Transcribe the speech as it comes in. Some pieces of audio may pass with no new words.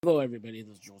Hello, everybody.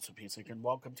 This is Joseph Pasek, and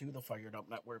welcome to the Fired Up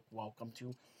Network. Welcome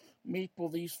to Maple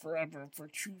Leafs Forever for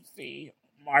Tuesday,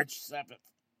 March 7th.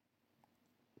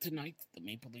 Tonight, the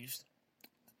Maple Leafs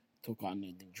took on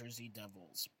the New Jersey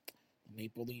Devils. The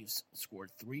Maple Leafs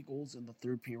scored 3 goals in the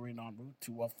third period en route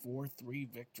to a 4-3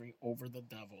 victory over the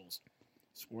Devils.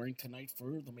 Scoring tonight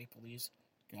for the Maple Leafs,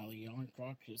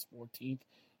 Galchenyuk, his 14th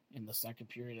in the second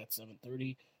period at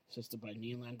 7:30, assisted by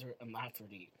Nylander and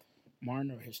Lafferty.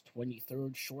 Marner, his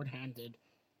 23rd, shorthanded,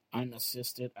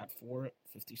 unassisted at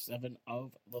 4:57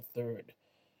 of the third.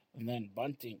 And then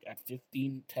Bunting at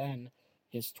 15:10,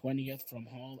 his 20th from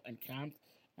Hall and Camp.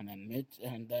 And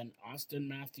then Austin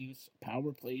Matthews,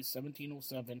 power play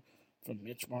 17:07 from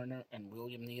Mitch Marner and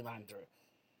William Nylander.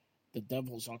 The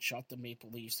Devils outshot the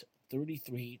Maple Leafs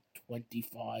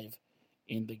 33-25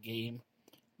 in the game.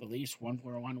 The Leafs won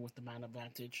for 1 with the man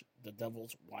advantage. The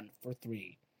Devils 1 for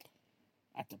 3.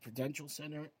 At the Prudential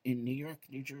Center in Newark,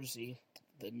 New Jersey,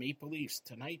 the Maple Leafs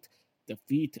tonight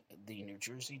defeat the New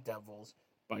Jersey Devils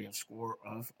by a score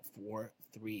of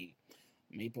 4-3.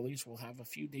 Maple Leafs will have a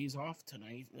few days off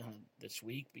tonight, this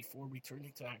week, before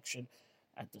returning to action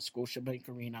at the Scotiabank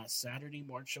Arena Saturday,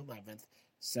 March 11th,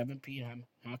 7 p.m.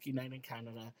 Hockey Night in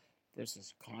Canada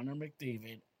versus Connor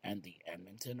McDavid and the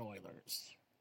Edmonton Oilers.